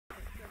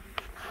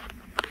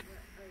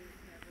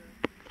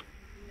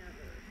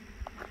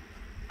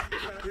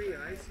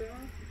saw,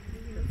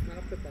 from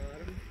top to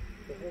bottom,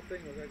 the whole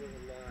thing was like it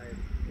was alive.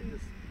 It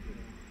just, you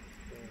know,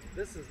 so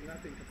this is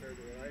nothing compared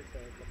to what I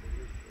saw a couple of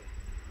years ago.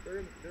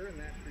 They're in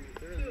that tree.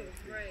 They're in those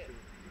trees right. too.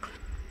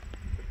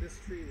 But this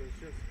tree was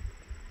just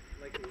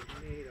like it was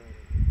made out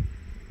of.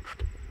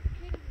 I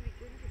can't even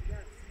begin to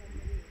guess how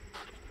many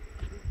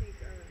you think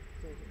are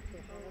So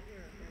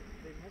here.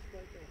 they must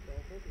like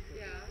alfalfa because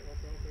Yeah.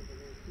 alfalfa is a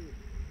little too.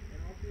 And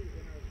all through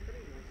when I was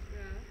cutting this,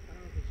 Yeah. I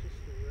don't know if it's just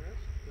the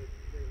rest, but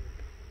they were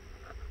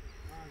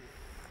on it.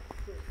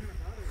 So it kind of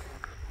bothered me.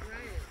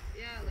 Right.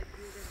 Yeah, like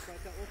you're So gonna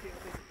I thought, okay,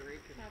 I'll take a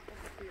break and chop up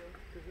a few.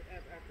 because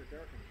after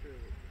dark, I'm sure.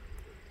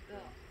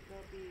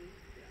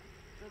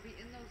 They'll be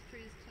in those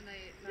trees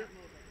tonight, not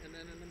moving. And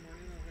then in the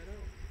morning I'll head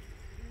out.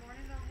 In the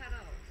morning they'll head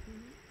out.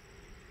 Mm-hmm.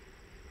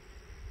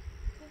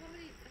 So how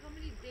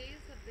many days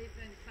have they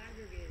been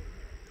congregating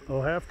here?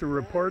 I'll have to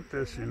report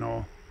this, you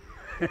know.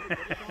 If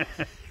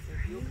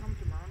you'll come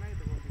tomorrow night,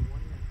 there will be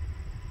 1 year.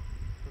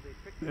 So they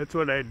pick That's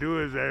what I do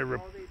is how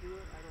they do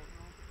it, I don't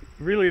know.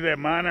 really that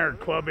Monarch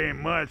Club ain't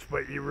much,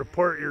 but you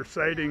report your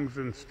sightings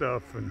and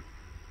stuff. And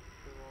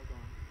They're all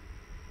gone.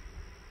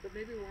 But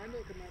maybe Wanda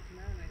will come out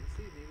tomorrow night and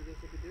see. Maybe this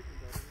will be different.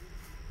 I don't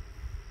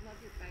know. Love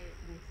your bite.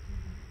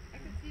 I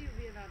can see you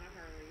being on a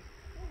Harley.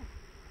 Oh,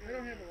 I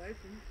don't have a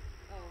license,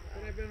 Oh,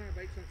 but I've been on a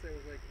bike since I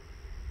was like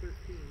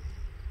 13.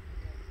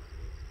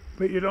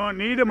 but you don't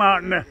need them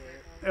out in the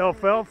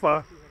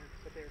alfalfa.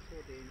 But they're so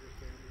dangerous.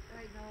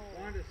 I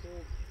know. Wanda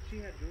sold. She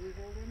had Julie's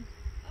old one.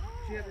 Oh.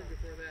 She had one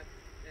before that.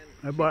 And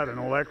I bought an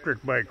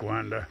electric bike,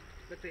 Wanda.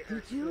 But they are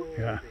Did you?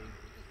 so Yeah. dangerous.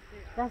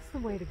 That's the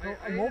way to go.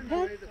 I A enjoy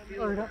moped the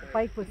feel or of a a bike.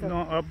 bike with a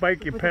No, a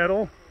bike you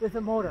pedal, with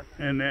a motor.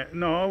 and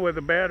no, with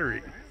a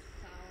battery.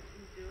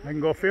 I can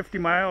go 50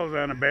 miles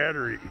on a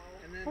battery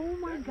And then Oh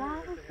my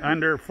God!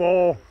 under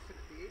full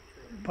 68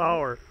 trail.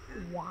 power.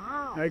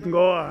 Wow. I can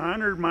go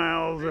 100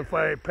 miles if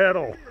I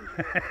pedal.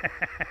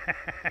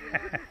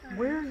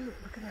 Where?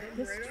 Look at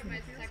this My tree.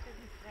 second,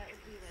 that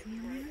would be like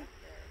right up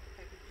there. If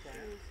I could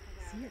choose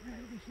to See it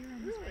right over here on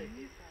this Really?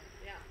 way.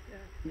 Yeah.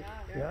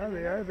 Yeah,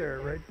 they are there,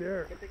 right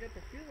there. But they got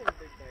the feel of a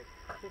big bike.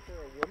 So for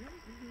a woman,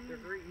 they're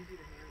very easy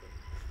to handle.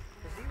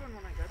 Because even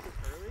when I got this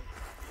Harley,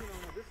 you know,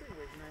 this thing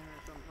weighs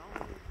 900 some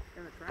pounds,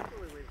 and the tractor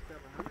weighs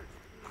 700.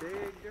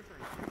 Big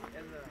difference.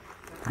 And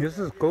the This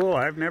is cool.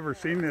 I've never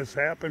seen this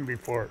happen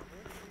before.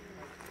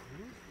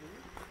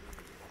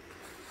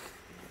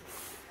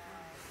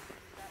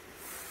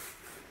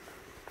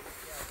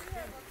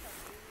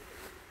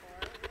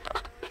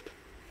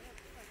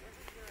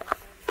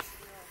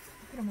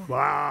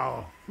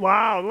 Wow.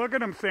 Wow, look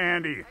at him,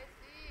 Sandy. I see.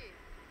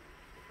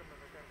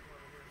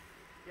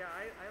 yeah,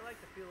 I like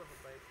the feel of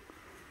a bike.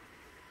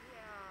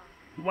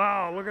 Yeah.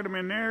 Wow, look at him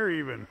in there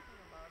even.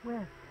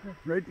 Where?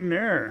 Right in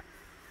there.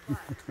 This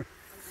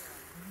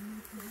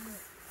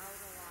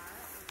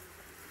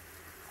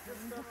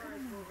summer I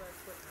suppose I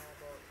put now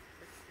about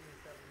 16,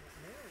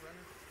 17, mainly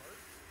running for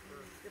parts. Or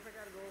if I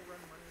gotta go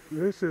run money.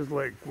 This is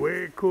like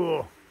way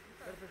cool.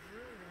 But if it's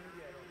really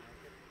windy, I don't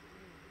like it.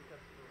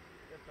 Because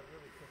it's a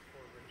really piss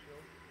poor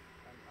windshield.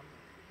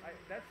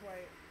 That's why,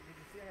 did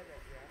you see I had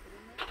that jacket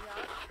in there?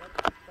 Yeah. That's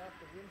to stop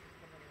the wind from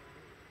coming in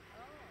here.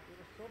 Oh. It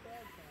was so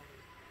bad, Sandy,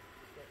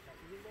 that my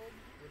earlobe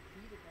would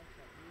beat against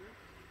my ear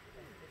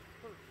and it just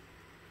hurt.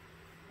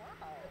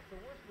 Wow. It's the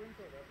worst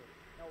windshield ever.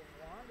 Now,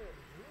 Wanda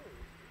and Julie,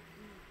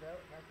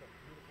 that's a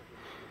beautiful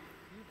windshield.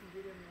 You can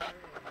get in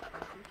there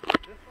and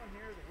this one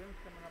here, the wind's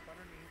coming up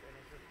underneath and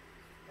it just,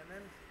 and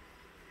then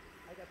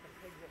I got some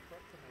pegs up front